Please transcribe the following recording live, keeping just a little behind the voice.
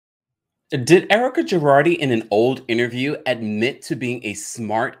Did Erika Jayne in an old interview admit to being a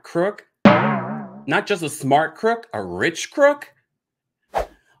smart crook? Not just a smart crook, a rich crook?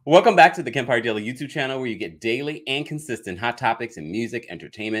 Welcome back to the Kempire Daily YouTube channel, where you get daily and consistent hot topics in music,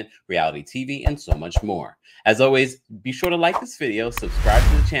 entertainment, reality TV, and so much more. As always, be sure to like this video, subscribe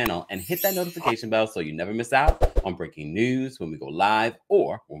to the channel, and hit that notification bell so you never miss out on breaking news when we go live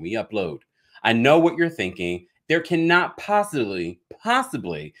or when we upload. I know what you're thinking. There cannot possibly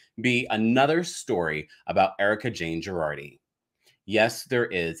be another story about Erika Jayne. Yes, there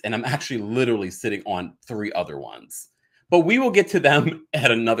is, and I'm actually literally sitting on 3 other ones. But we will get to them at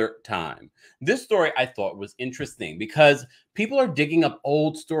another time. This story I thought was interesting because people are digging up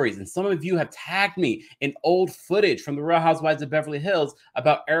old stories, and some of you have tagged me in old footage from the Real Housewives of Beverly Hills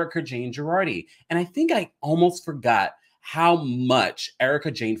about Erika Jayne. And I think I almost forgot how much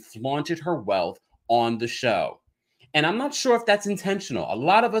Erika Jayne flaunted her wealth on the show. And I'm not sure if that's intentional. A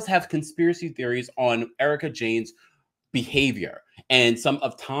lot of us have conspiracy theories on Erika Jayne's behavior and some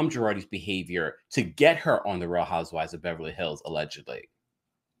of Tom Girardi's behavior to get her on the Real Housewives of Beverly Hills, allegedly.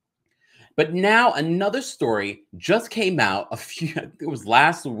 But now another story just came out it was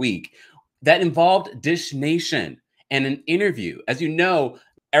last week, that involved Dish Nation and an interview. As you know,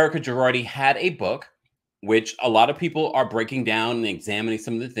 Erika Jayne had a book, which a lot of people are breaking down and examining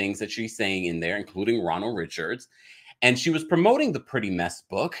some of the things that she's saying in there, including Ronald Richards. And she was promoting the Pretty Mess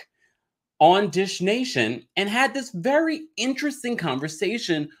book on Dish Nation and had this very interesting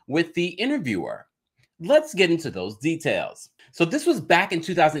conversation with the interviewer. Let's get into those details. So this was back in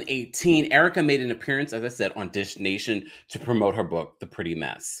 2018. Erika made an appearance, as I said, on Dish Nation to promote her book, The Pretty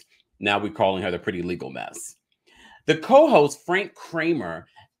Mess. Now we're calling her The Pretty Legal Mess. The co-host, Frank Kramer,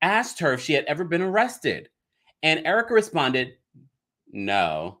 asked her if she had ever been arrested. And Erika responded,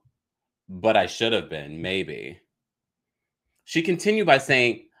 "No, but I should have been, maybe." She continued by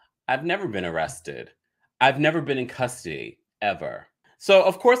saying, "I've never been arrested. I've never been in custody, ever." So,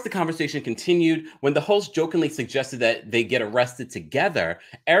 of course, the conversation continued. When the host jokingly suggested that they get arrested together,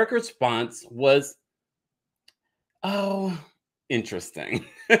 Erika's response was, "Oh, interesting."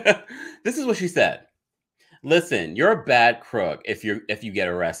 This is what she said. "Listen, you're a bad crook if you get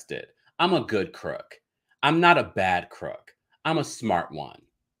arrested. I'm a good crook. I'm not a bad crook. I'm a smart one."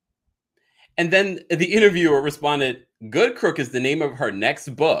 And then the interviewer responded, "Good Crook is the name of her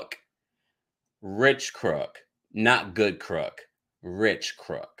next book. Rich crook, not good crook, rich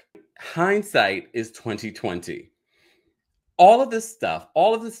crook." Hindsight is 2020. All of this stuff,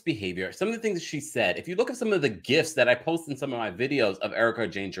 all of this behavior, some of the things that she said, if you look at some of the gifs that I post in some of my videos of Erika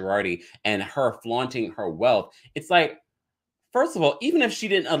Jayne and her flaunting her wealth, it's like, first of all, even if she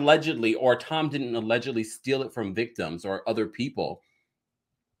didn't allegedly, or Tom didn't allegedly steal it from victims or other people,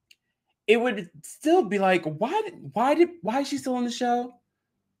 it would still be like, why is she still on the show?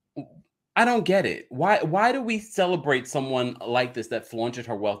 I don't get it. Why do we celebrate someone like this that flaunted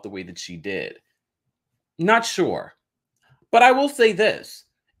her wealth the way that she did? Not sure. But I will say this.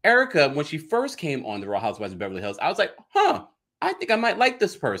 Erika, when she first came on the Real Housewives of Beverly Hills, I was like, I think I might like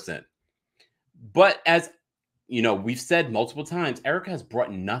this person. But as you know, we've said multiple times, Erika has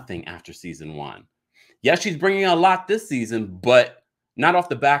brought nothing after season 1. Yes, she's bringing a lot this season, but not off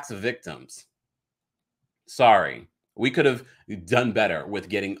the backs of victims. Sorry. We could have done better with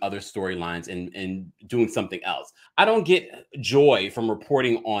getting other storylines and doing something else. I don't get joy from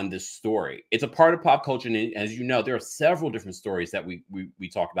reporting on this story. It's a part of pop culture. And as you know, there are several different stories that we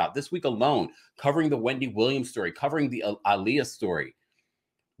talk about this week alone, covering the Wendy Williams story, covering the Aaliyah story.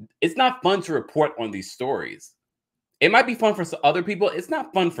 It's not fun to report on these stories. It might be fun for other people. It's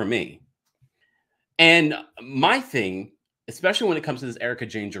not fun for me. And my thing, especially when it comes to this Erika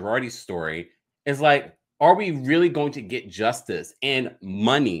Jayne story, is like, are we really going to get justice and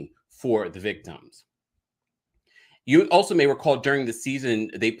money for the victims? You also may recall during the season,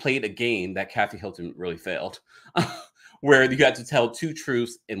 they played a game that Kathy Hilton really failed, where you had to tell 2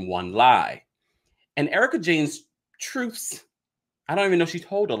 truths and 1 lie. And Erika Jayne's truths, I don't even know if she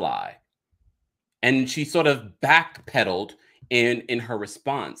told a lie. And she sort of backpedaled in her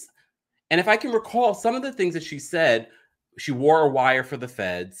response. And if I can recall some of the things that she said, she wore a wire for the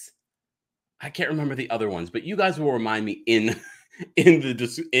feds. I can't remember the other ones, but you guys will remind me in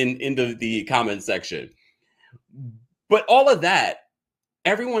the comment section. But all of that,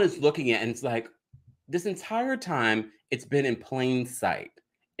 everyone is looking at, and it's like, this entire time, it's been in plain sight.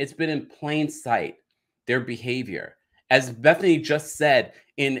 It's been in plain sight, their behavior. As Bethany just said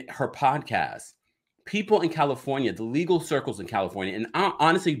in her podcast, people in California, the legal circles in California, and I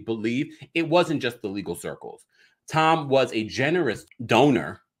honestly believe it wasn't just the legal circles. Tom was a generous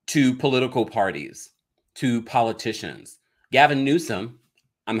donor to political parties, to politicians. Gavin Newsom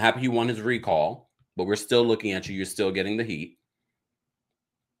I'm happy he won his recall, but we're still looking at you. You're still getting the heat.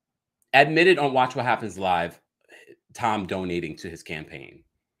 Admitted on Watch What Happens Live, Tom donating to his campaign.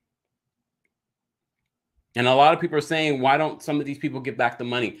 And a lot of people are saying, why don't some of these people give back the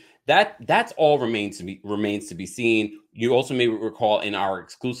money? That's all remains to be seen. You also may recall in our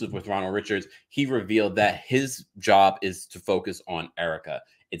exclusive with Ronald Richards, he revealed that his job is to focus on Erika.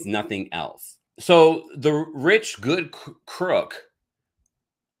 It's nothing else. So the rich, good crook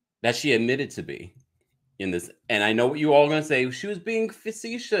that she admitted to be in this, and I know what you all are going to say, she was being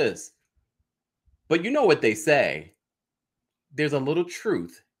facetious. But you know what they say. There's a little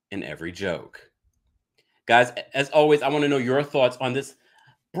truth in every joke. Guys, as always, I want to know your thoughts on this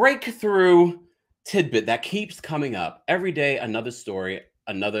breakthrough tidbit that keeps coming up every day. Another story,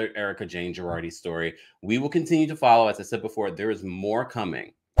 another Erika Jayne Girardi story. We will continue to follow. As I said before, there is more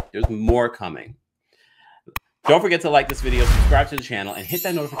coming. There's more coming. Don't forget to like this video, subscribe to the channel, and hit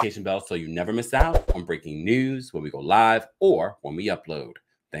that notification bell so you never miss out on breaking news when we go live or when we upload.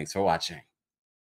 Thanks for watching.